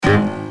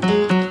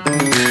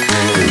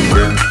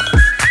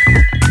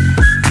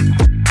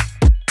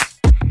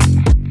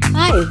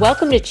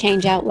Welcome to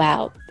Change Out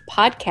Loud, the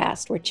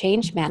podcast where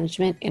change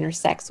management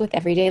intersects with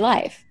everyday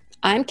life.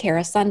 I'm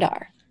Kara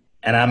Sundar.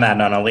 And I'm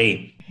Adnan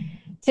Ali.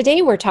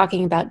 Today we're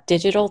talking about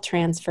digital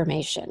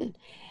transformation.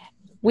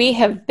 We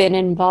have been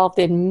involved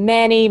in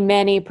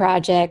many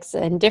projects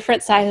and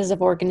different sizes of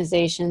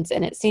organizations,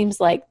 and it seems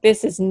like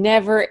this is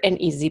never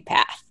an easy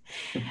path.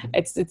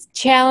 It's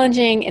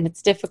challenging and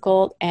it's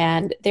difficult,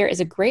 and there is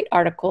a great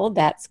article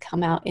that's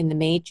come out in the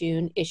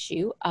May-June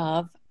issue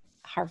of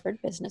Harvard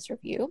Business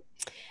Review.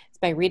 It's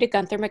by Rita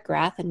Gunther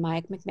McGrath and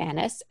Mike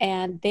McManus,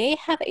 and they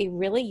have a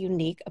really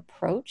unique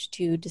approach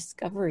to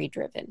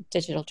discovery-driven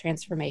digital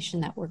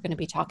transformation that we're going to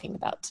be talking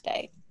about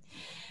today.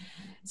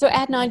 So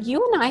Adnan,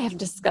 you and I have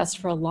discussed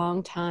for a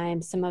long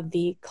time some of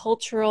the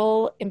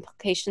cultural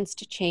implications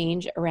to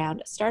change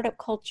around a startup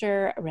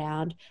culture,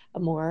 around a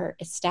more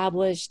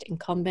established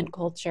incumbent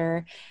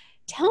culture.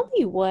 Tell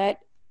me what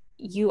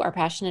you are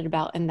passionate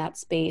about in that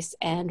space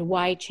and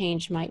why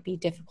change might be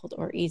difficult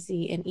or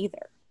easy in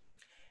either.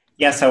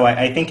 Yeah, so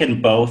I think in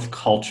both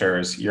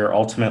cultures, you're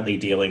ultimately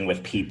dealing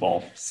with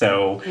people.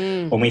 So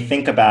when we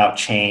think about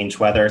change,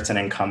 whether it's an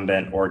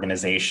incumbent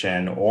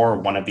organization or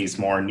one of these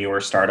more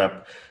newer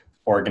startup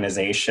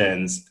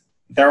organizations,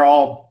 they're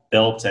all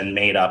built and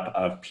made up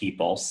of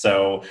people.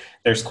 So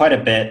there's quite a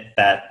bit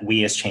that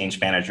we as change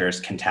managers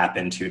can tap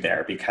into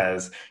there,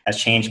 because as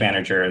change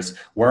managers,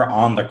 we're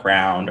on the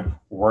ground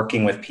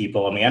working with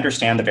people and we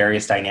understand the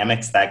various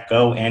dynamics that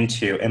go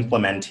into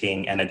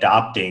implementing and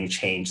adopting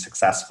change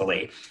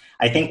successfully.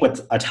 I think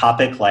with a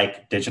topic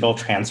like digital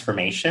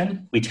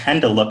transformation, we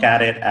tend to look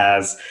at it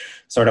as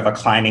sort of a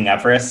climbing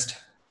Everest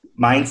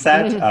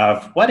mindset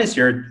of what is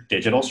your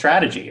digital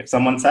strategy? If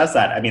someone says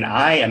that,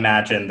 I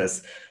imagine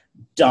this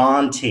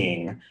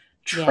daunting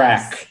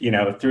trek,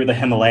 through the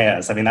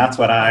Himalayas. That's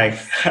what I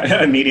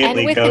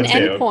immediately go to. And with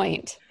an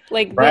endpoint,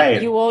 like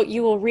right. you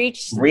will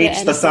reach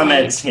the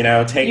summit,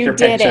 take your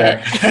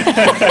picture.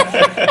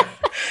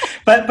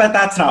 But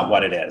that's not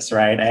what it is,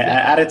 right?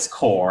 Yeah. At its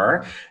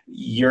core,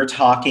 you're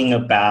talking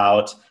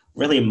about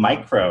really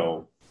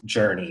micro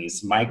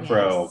journeys,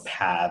 micro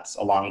paths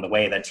along the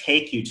way that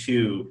take you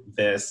to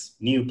this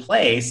new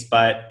place,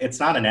 but it's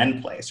not an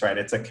end place, right?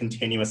 It's a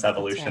continuous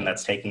evolution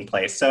that's taking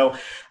place. So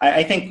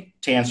I think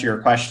to answer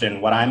your question,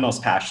 what I'm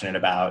most passionate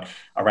about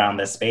around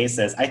this space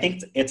is I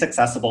think it's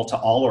accessible to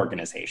all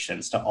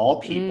organizations, to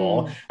all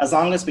people, as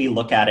long as we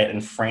look at it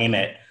and frame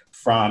it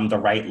from the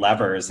right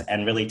levers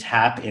and really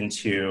tap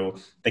into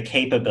the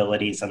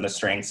capabilities and the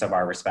strengths of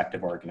our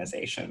respective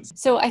organizations.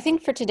 So I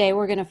think for today,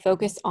 we're going to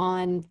focus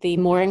on the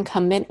more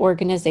incumbent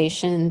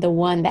organization, the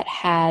one that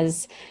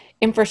has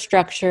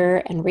infrastructure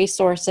and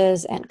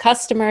resources and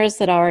customers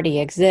that already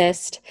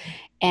exist.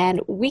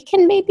 And we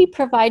can maybe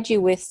provide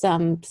you with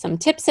some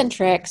tips and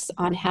tricks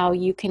on how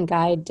you can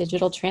guide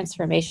digital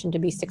transformation to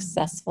be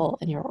successful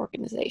in your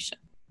organization.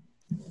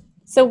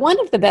 So one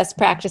of the best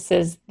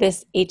practices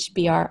this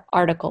HBR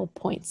article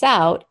points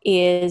out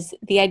is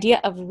the idea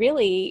of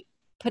really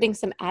putting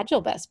some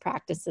agile best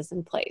practices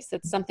in place.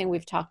 It's something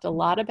we've talked a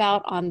lot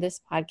about on this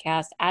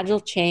podcast,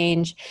 agile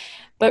change,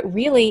 but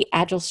really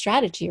agile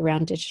strategy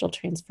around digital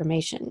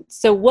transformation.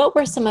 So what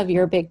were some of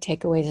your big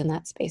takeaways in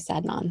that space,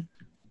 Adnan?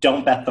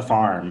 Don't bet the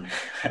farm.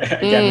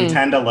 Again, we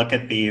tend to look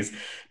at these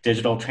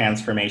digital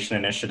transformation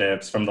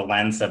initiatives from the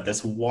lens of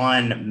this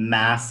one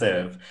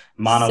massive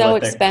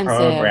monolithic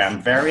program,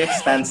 very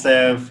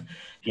expensive.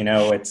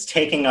 It's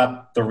taking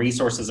up the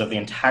resources of the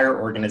entire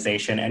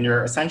organization, and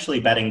you're essentially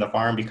betting the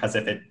farm, because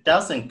if it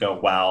doesn't go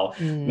well,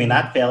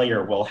 that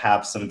failure will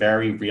have some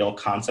very real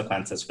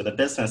consequences for the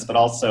business, but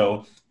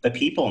also the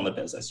people in the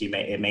business.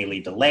 It may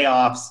lead to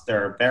layoffs.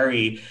 There are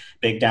very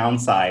big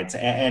downsides.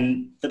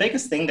 And the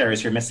biggest thing there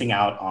is you're missing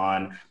out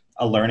on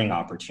a learning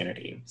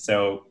opportunity.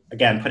 So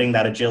again, putting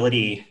that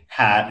agility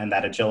hat and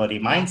that agility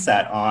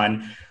mindset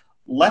on,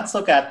 let's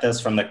look at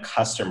this from the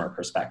customer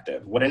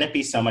perspective. Wouldn't it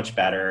be so much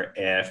better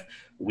if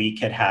we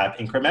could have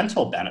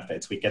incremental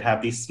benefits? We could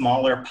have these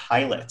smaller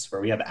pilots where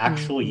we have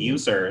actual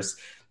users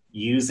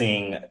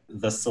using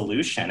the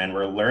solution, and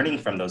we're learning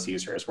from those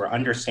users. We're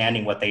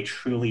understanding what they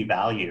truly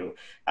value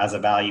as a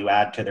value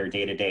add to their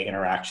day-to-day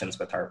interactions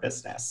with our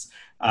business.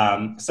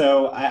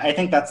 So I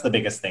think that's the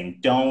biggest thing.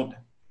 Don't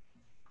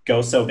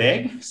go so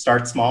big,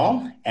 start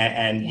small,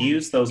 and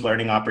use those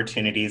learning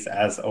opportunities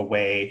as a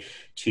way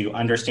to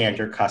understand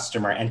your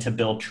customer and to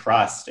build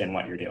trust in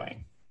what you're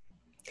doing.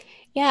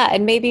 Yeah,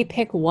 and maybe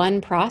pick one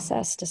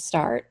process to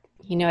start.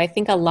 I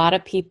think a lot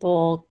of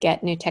people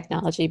get new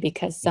technology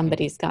because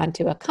somebody's gone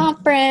to a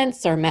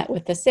conference or met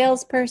with a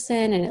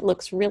salesperson and it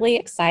looks really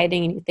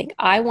exciting, and you think,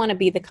 I want to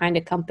be the kind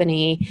of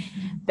company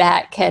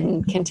that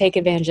can take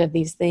advantage of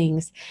these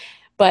things.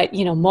 But,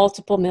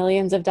 multiple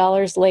millions of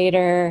dollars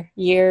later,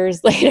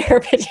 years later,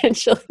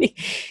 potentially,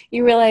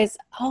 you realize,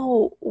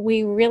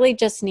 we really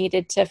just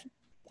needed to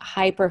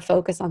hyper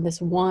focus on this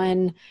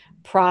one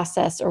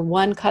process or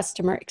one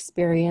customer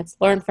experience,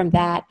 learn from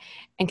that,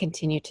 and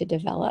continue to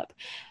develop.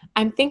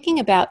 I'm thinking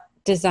about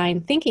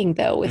design thinking,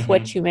 though, with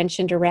what you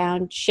mentioned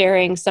around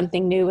sharing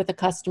something new with a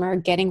customer,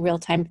 getting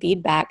real-time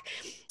feedback.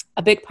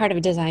 a big part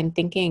of design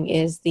thinking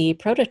is the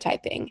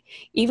prototyping.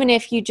 Even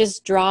if you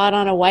just draw it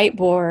on a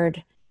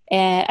whiteboard.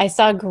 And I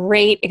saw a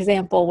great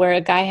example where a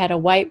guy had a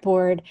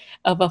whiteboard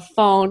of a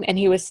phone and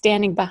he was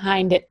standing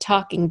behind it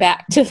talking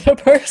back to the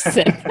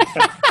person.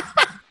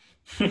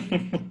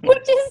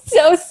 Which is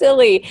so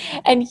silly.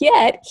 And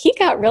yet he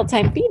got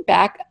real-time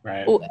feedback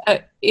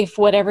if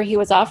whatever he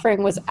was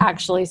offering was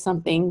actually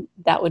something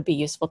that would be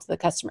useful to the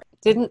customer.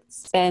 Didn't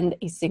spend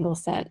a single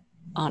cent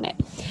on it.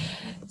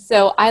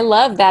 So I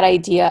love that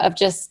idea of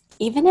just,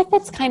 even if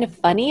it's kind of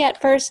funny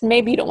at first,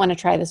 maybe you don't want to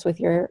try this with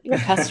your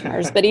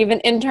customers, but even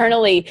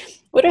internally,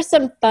 what are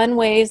some fun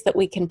ways that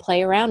we can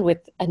play around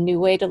with a new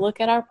way to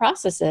look at our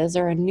processes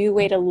or a new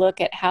way to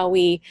look at how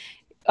we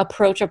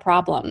approach a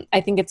problem?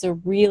 I think it's a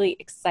really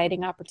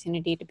exciting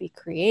opportunity to be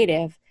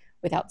creative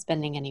without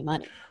spending any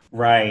money.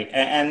 Right.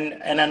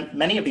 And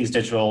many of these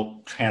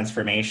digital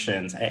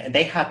transformations,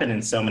 they happen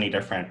in so many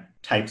different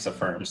types of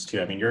firms too.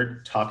 I mean,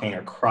 you're talking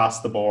across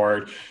the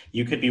board.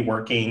 You could be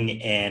working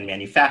in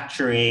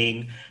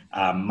manufacturing,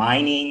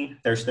 mining.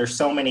 There's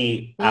so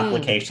many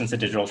applications of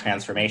digital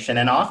transformation.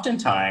 And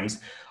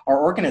oftentimes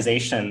our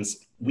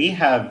organizations, we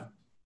have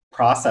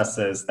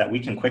processes that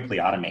we can quickly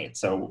automate.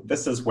 So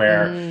this is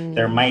where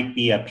there might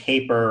be a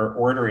paper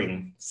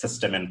ordering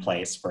system in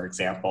place, for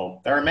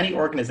example. There are many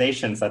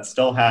organizations that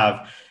still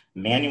have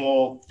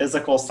manual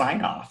physical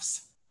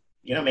sign-offs.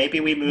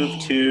 Maybe we move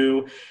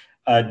to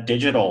a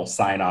digital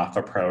sign-off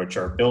approach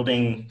or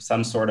building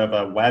some sort of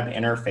a web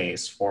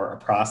interface for a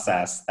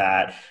process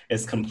that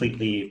is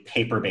completely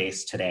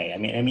paper-based today. I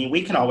mean,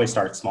 we can always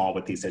start small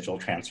with these digital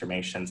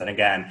transformations. And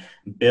again,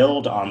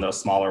 build on those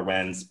smaller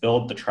wins,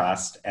 build the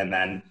trust, and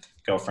then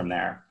go from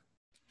there.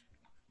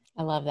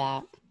 I love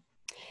that.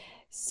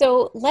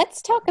 So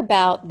let's talk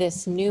about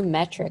this new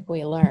metric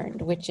we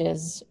learned, which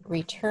is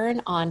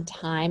return on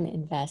time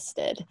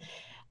invested.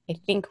 I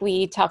think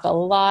we talk a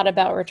lot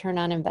about return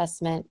on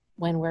investment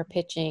when we're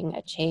pitching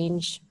a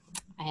change,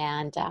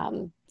 and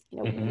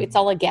it's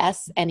all a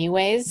guess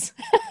anyways.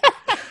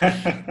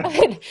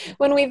 But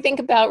when we think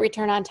about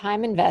return on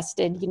time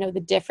invested, the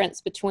difference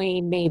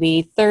between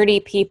maybe 30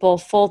 people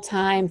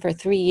full-time for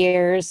 3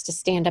 years to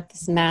stand up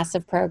this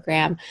massive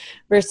program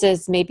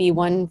versus maybe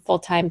one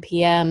full-time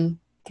PM,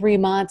 3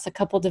 months, a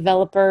couple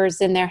developers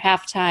in their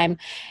half-time,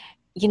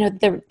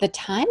 the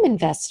time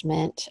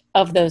investment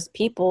of those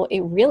people,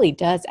 it really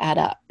does add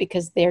up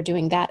because they're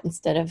doing that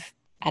instead of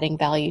adding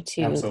value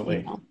to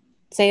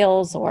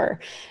sales or,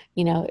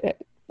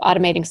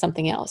 automating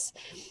something else.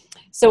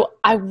 So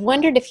I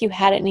wondered if you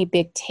had any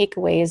big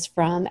takeaways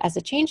from, as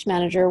a change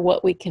manager,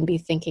 what we can be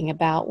thinking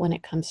about when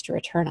it comes to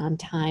return on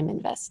time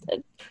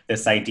invested.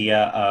 This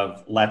idea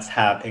of let's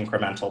have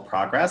incremental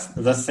progress,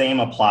 the same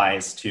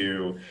applies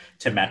to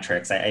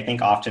metrics. I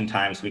think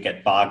oftentimes we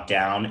get bogged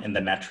down in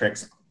the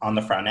metrics on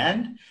the front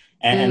end.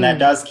 And that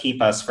does keep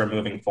us from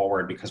moving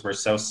forward because we're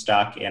so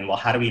stuck in, well,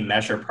 how do we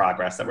measure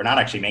progress, that we're not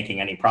actually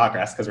making any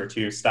progress because we're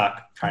too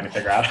stuck trying to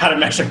figure out how to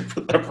measure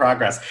the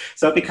progress.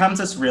 So it becomes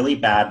this really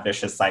bad,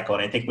 vicious cycle.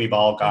 And I think we've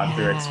all gone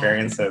through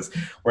experiences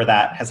where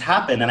that has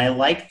happened. And I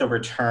like the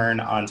return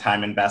on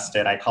time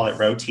invested. I call it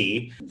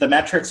ROTI. The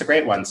metric's a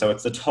great one. So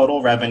it's the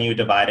total revenue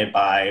divided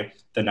by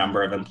the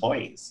number of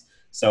employees.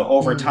 So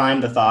over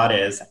time, the thought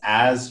is,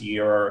 as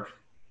you're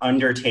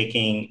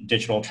undertaking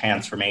digital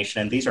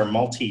transformation, and these are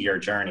multi-year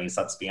journeys,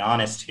 let's be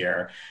honest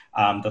here,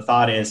 the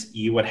thought is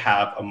you would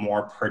have a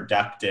more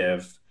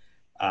productive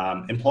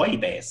employee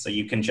base. So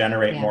you can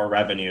generate more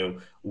revenue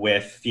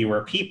with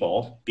fewer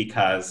people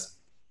because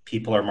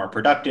people are more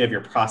productive, your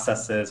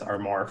processes are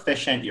more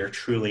efficient, you're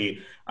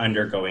truly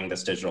undergoing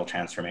this digital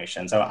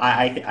transformation. So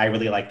I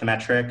really like the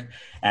metric,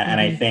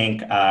 and I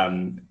think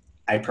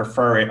I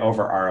prefer it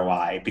over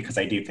ROI because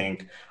I do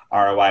think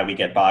ROI, we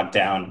get bogged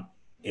down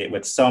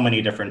with so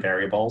many different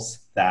variables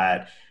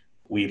that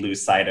we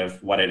lose sight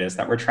of what it is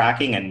that we're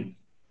tracking and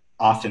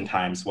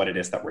oftentimes what it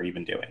is that we're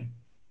even doing.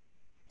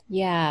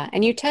 Yeah.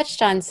 And you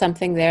touched on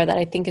something there that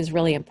I think is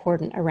really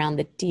important around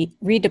the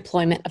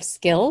redeployment of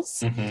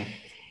skills.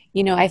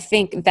 I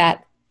think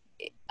that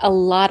a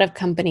lot of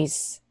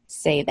companies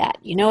say that,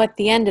 at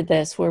the end of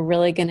this, we're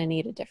really going to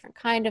need a different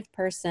kind of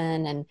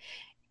person. And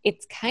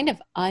it's kind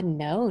of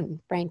unknown,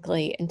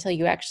 frankly, until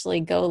you actually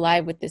go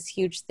live with this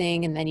huge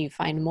thing and then you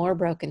find more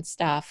broken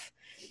stuff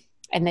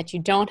and that you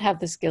don't have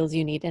the skills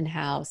you need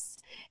in-house.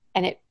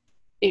 And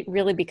it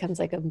really becomes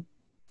like a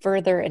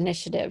further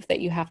initiative that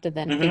you have to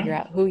then figure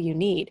out who you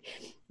need.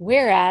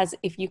 Whereas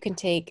if you can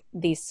take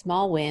these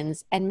small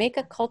wins and make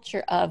a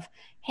culture of,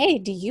 hey,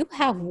 do you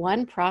have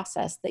one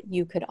process that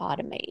you could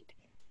automate?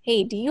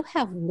 Hey, do you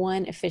have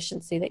one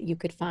efficiency that you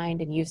could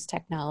find and use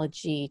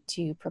technology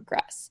to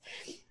progress?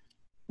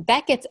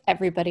 That gets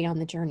everybody on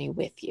the journey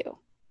with you.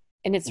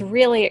 And it's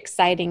really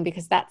exciting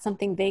because that's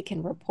something they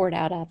can report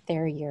out at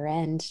their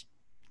year-end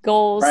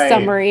goals,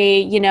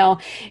 summary,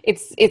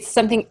 it's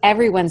something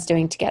everyone's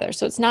doing together.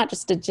 So it's not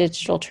just a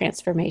digital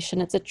transformation,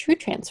 it's a true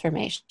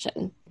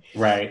transformation.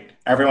 Right.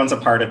 Everyone's a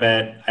part of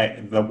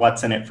it. The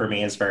what's in it for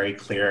me is very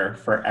clear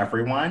for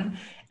everyone.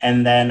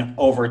 And then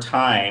over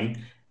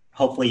time,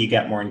 hopefully you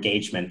get more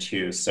engagement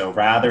too. So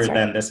rather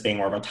than this being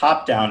more of a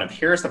top down of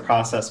here's the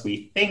process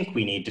we think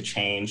we need to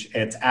change,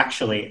 it's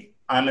actually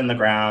I'm in the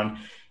ground.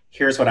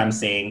 Here's what I'm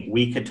seeing.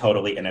 We could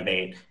totally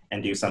innovate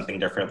and do something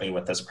differently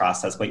with this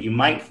process. What you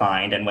might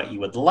find, and what you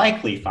would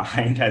likely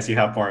find as you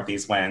have more of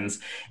these wins,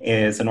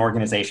 is an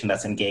organization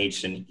that's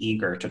engaged and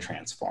eager to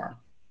transform.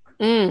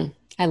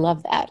 I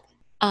love that.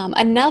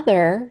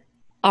 Another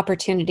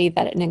opportunity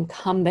that an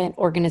incumbent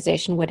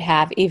organization would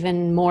have,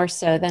 even more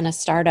so than a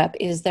startup,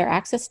 is their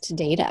access to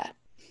data.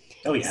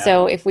 Oh, yeah.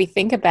 So if we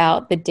think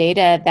about the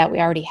data that we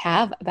already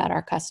have about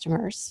our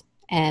customers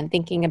and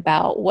thinking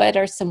about what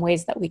are some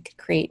ways that we could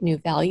create new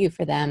value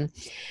for them,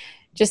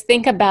 just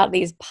think about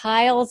these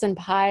piles and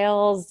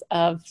piles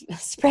of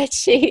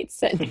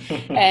spreadsheets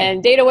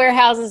and data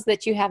warehouses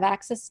that you have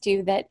access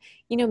to that,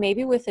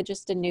 maybe with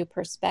just a new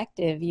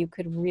perspective, you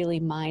could really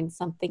mine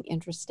something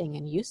interesting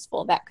and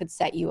useful that could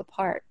set you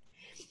apart.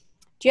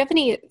 Do you have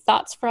any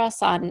thoughts for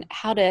us on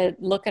how to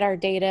look at our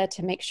data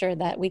to make sure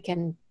that we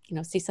can,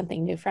 see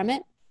something new from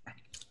it?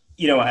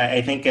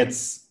 I think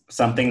it's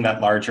something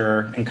that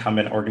larger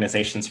incumbent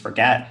organizations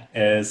forget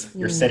is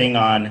you're sitting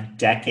on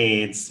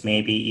decades,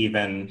 maybe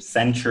even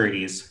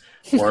centuries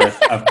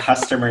worth of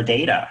customer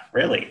data,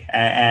 really.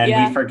 And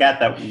we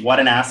forget that what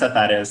an asset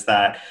that is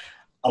that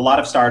a lot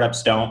of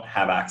startups don't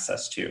have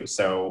access to.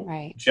 So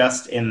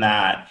just in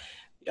that,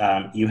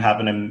 you have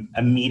an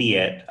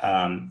immediate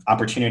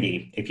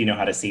opportunity if you know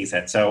how to seize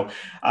it. So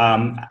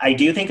I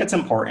do think it's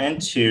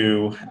important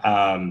to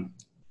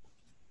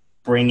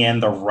bring in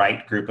the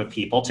right group of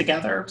people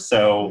together.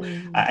 So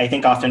I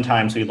think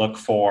oftentimes we look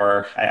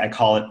for, I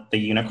call it the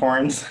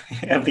unicorns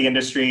of the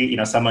industry,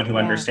 someone who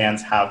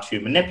understands how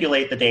to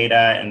manipulate the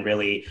data and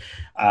really,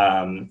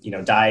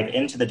 dive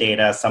into the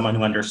data, someone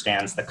who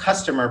understands the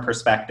customer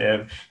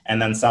perspective,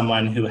 and then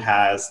someone who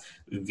has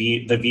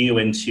the view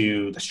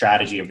into the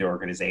strategy of the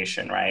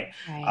organization, right?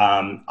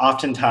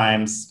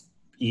 Oftentimes,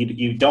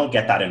 you don't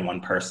get that in one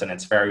person.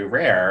 It's very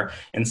rare.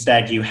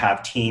 Instead, you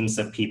have teams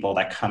of people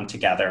that come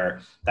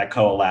together, that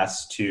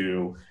coalesce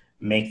to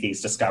make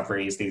these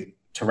discoveries,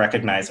 to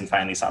recognize and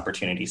find these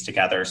opportunities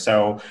together.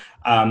 So,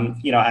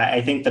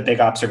 I think the big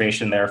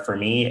observation there for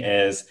me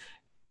is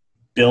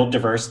build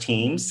diverse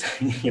teams,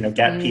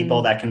 get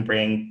people that can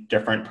bring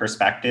different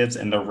perspectives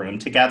in the room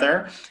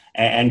together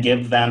and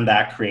give them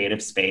that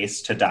creative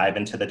space to dive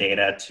into the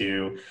data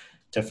to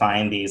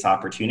find these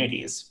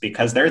opportunities,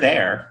 because they're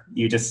there.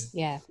 You just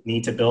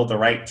need to build the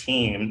right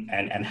team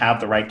and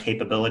have the right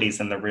capabilities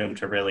in the room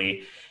to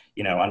really,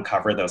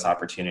 uncover those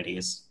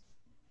opportunities.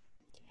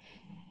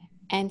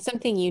 And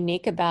something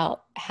unique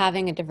about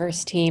having a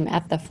diverse team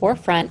at the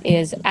forefront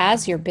is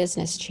as your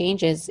business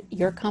changes,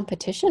 your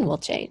competition will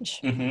change.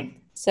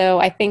 So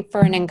I think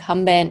for an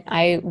incumbent,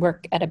 I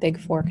work at a Big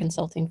Four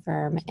consulting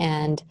firm,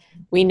 and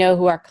we know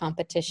who our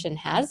competition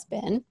has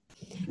been.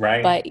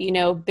 Right. But,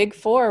 Big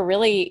Four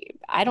really,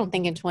 I don't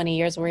think in 20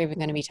 years we're even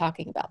going to be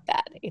talking about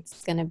that.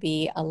 It's going to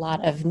be a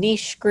lot of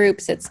niche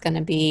groups. It's going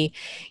to be,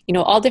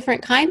 all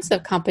different kinds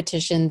of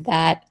competition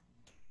that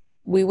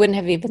we wouldn't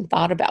have even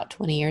thought about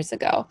 20 years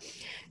ago.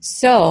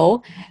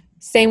 So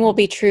same will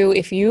be true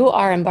if you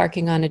are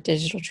embarking on a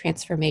digital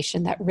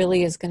transformation that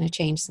really is going to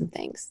change some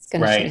things. It's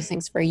going to change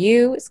things for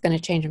you. It's going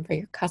to change them for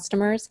your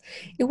customers.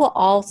 It will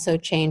also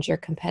change your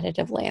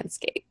competitive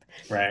landscape.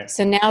 Right.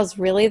 So now is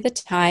really the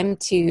time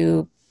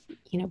to,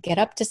 get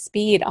up to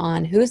speed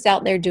on who's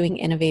out there doing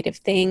innovative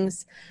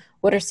things.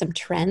 What are some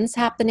trends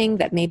happening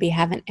that maybe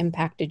haven't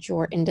impacted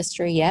your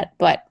industry yet,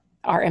 but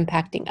are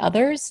impacting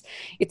others?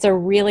 It's a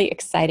really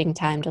exciting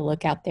time to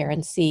look out there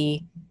and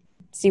see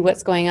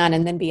what's going on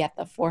and then be at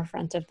the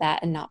forefront of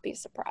that and not be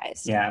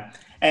surprised. Yeah.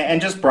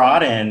 And just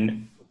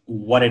broaden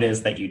what it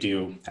is that you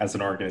do as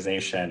an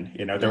organization.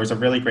 There was a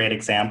really great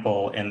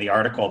example in the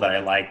article that I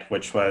liked,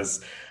 which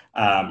was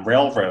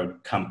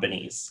railroad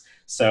companies.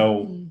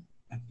 So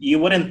you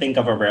wouldn't think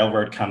of a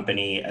railroad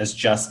company as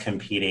just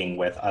competing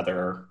with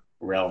other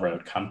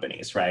railroad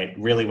companies, right?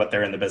 Really what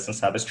they're in the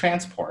business of is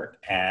transport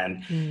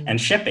and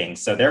shipping.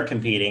 So they're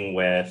competing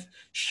with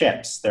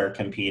ships, they're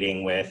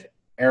competing with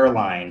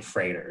airline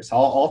freighters,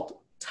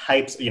 all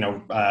types,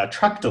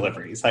 truck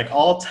deliveries, like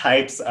all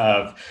types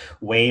of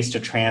ways to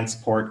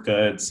transport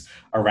goods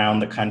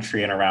around the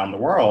country and around the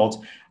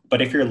world.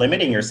 But if you're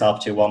limiting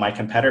yourself to, well, my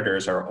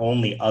competitors are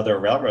only other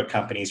railroad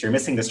companies, you're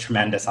missing this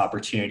tremendous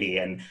opportunity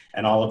and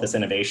all of this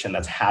innovation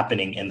that's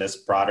happening in this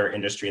broader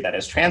industry that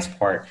is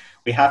transport.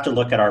 We have to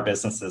look at our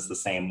businesses the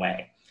same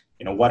way.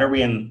 What are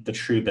we in the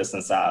true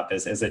business of?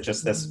 Is it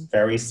just this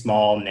very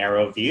small,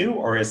 narrow view,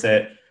 or is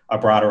it a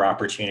broader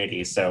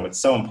opportunity? So it's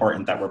so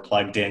important that we're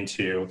plugged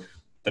into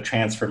the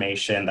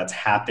transformation that's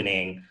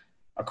happening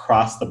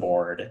across the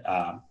board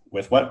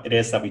with what it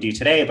is that we do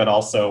today, but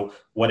also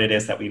what it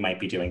is that we might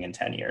be doing in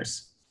 10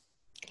 years.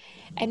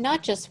 And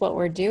not just what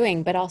we're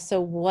doing, but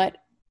also what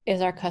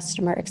is our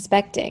customer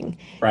expecting?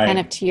 Right. Kind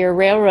of to your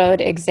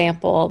railroad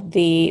example,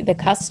 the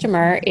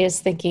customer is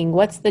thinking,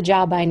 what's the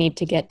job I need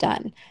to get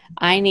done?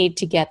 I need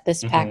to get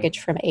this package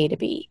from A to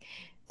B.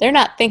 They're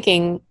not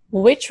thinking,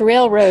 which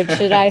railroad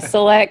should I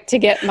select to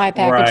get my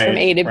package from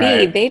A to B?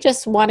 Right. They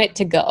just want it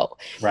to go.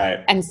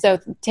 Right. And so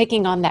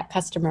taking on that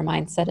customer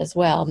mindset as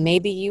well,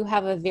 maybe you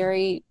have a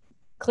very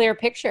clear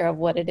picture of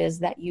what it is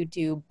that you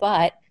do,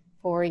 but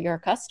for your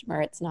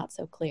customer, it's not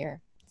so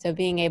clear. So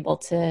being able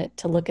to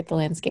look at the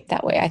landscape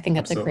that way, I think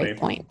that's Absolutely. A great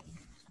point.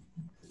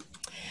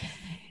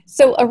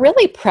 So a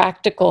really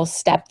practical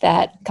step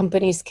that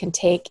companies can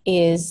take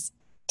is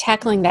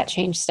tackling that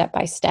change step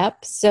by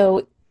step.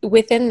 So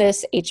within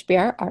this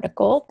HBR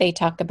article, they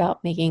talk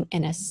about making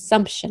an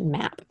assumption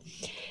map.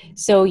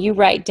 So you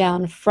write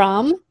down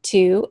from,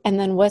 to, and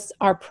then what's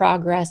our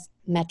progress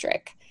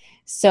metric.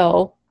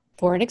 So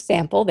for an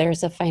example,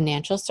 there's a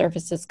financial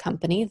services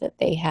company that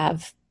they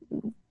have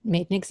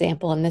made an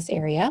example in this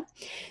area.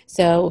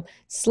 So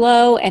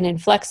slow and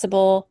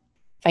inflexible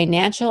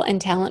financial and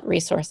talent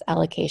resource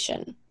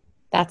allocation.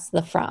 That's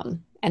the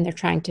from. And they're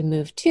trying to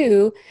move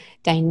to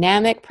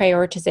dynamic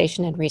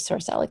prioritization and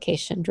resource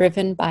allocation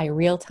driven by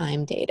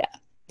real-time data.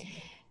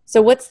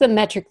 So what's the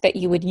metric that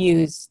you would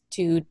use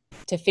to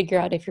figure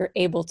out if you're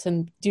able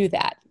to do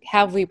that?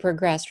 Have we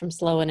progressed from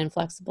slow and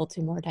inflexible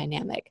to more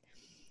dynamic?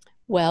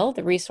 Well,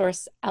 the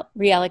resource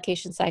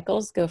reallocation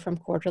cycles go from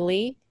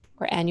quarterly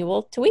or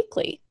annual to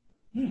weekly.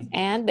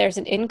 And there's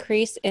an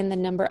increase in the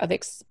number of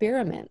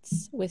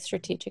experiments with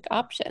strategic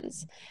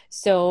options.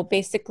 So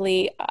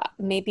basically,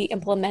 maybe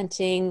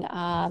implementing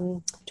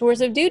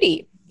tours of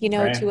duty,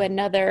 right. to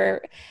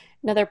another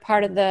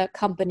part of the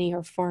company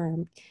or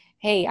firm.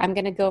 Hey, I'm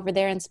going to go over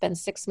there and spend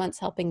 6 months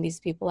helping these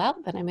people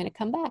out, then I'm going to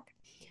come back.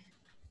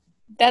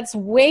 That's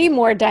way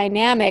more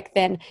dynamic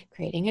than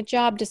creating a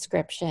job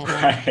description,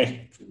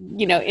 right.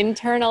 and,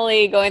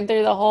 internally going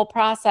through the whole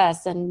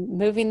process and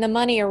moving the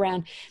money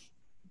around,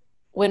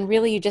 when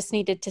really you just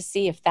needed to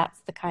see if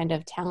that's the kind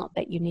of talent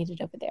that you needed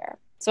over there.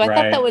 So I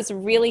thought that was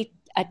really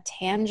a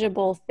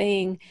tangible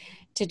thing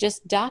to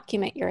just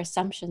document your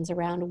assumptions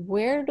around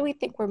where do we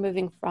think we're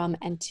moving from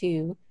and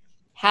to,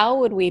 how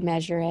would we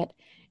measure it,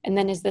 and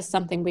then is this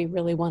something we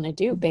really want to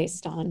do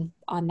based on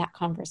that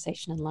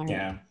conversation and learning?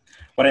 Yeah.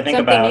 What I think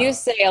something you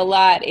say a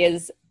lot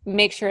is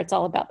make sure it's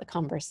all about the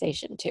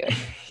conversation too.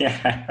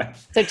 Yeah.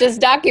 So just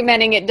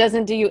documenting it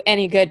doesn't do you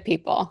any good,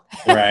 people.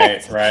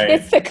 Right, right.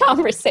 It's the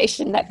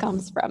conversation that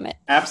comes from it.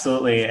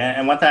 Absolutely.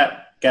 And what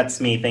that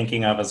gets me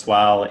thinking of as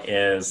well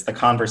is the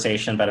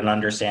conversation, but an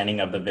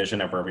understanding of the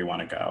vision of where we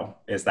want to go.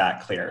 Is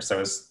that clear?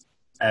 So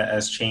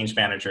as change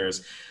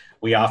managers,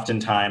 we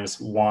oftentimes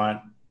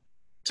want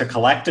to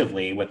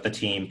collectively with the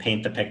team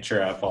paint the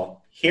picture of,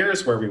 well,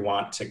 here's where we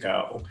want to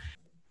go.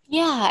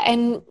 Yeah,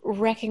 and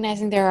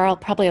recognizing there are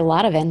probably a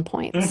lot of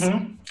endpoints.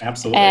 Mm-hmm.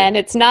 Absolutely. And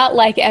it's not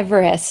like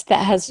Everest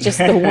that has just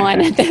the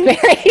one at the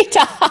very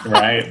top.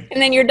 Right.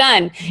 And then you're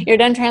done. You're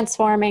done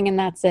transforming and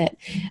that's it.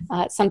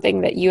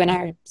 Something that you and I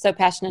are so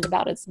passionate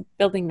about is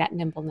building that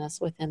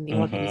nimbleness within the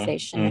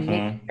organization and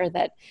making sure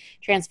that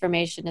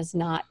transformation is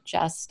not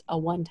just a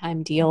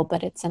one-time deal,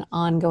 but it's an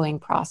ongoing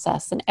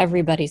process and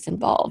everybody's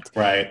involved.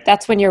 Right.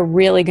 That's when you're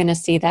really going to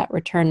see that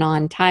return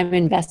on time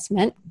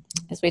investment,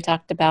 as we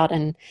talked about,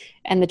 and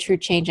the true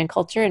change in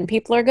culture, and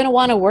people are going to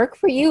want to work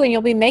for you and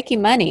you'll be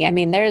making money. I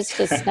mean, there's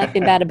just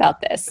nothing bad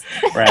about this.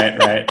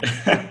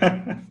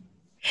 Right.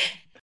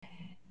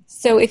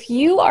 So if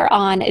you are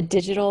on a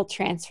digital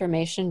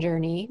transformation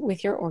journey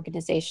with your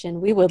organization,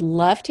 we would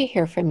love to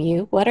hear from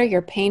you. What are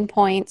your pain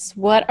points?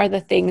 What are the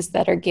things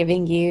that are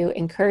giving you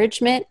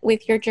encouragement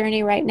with your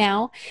journey right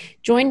now?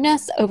 Join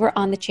us over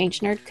on the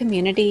Change Nerd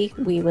community.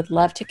 We would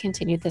love to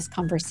continue this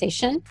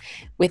conversation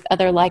with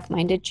other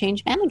like-minded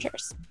change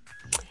managers.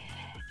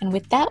 And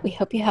with that, we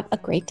hope you have a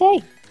great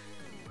day.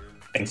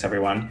 Thanks,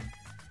 everyone.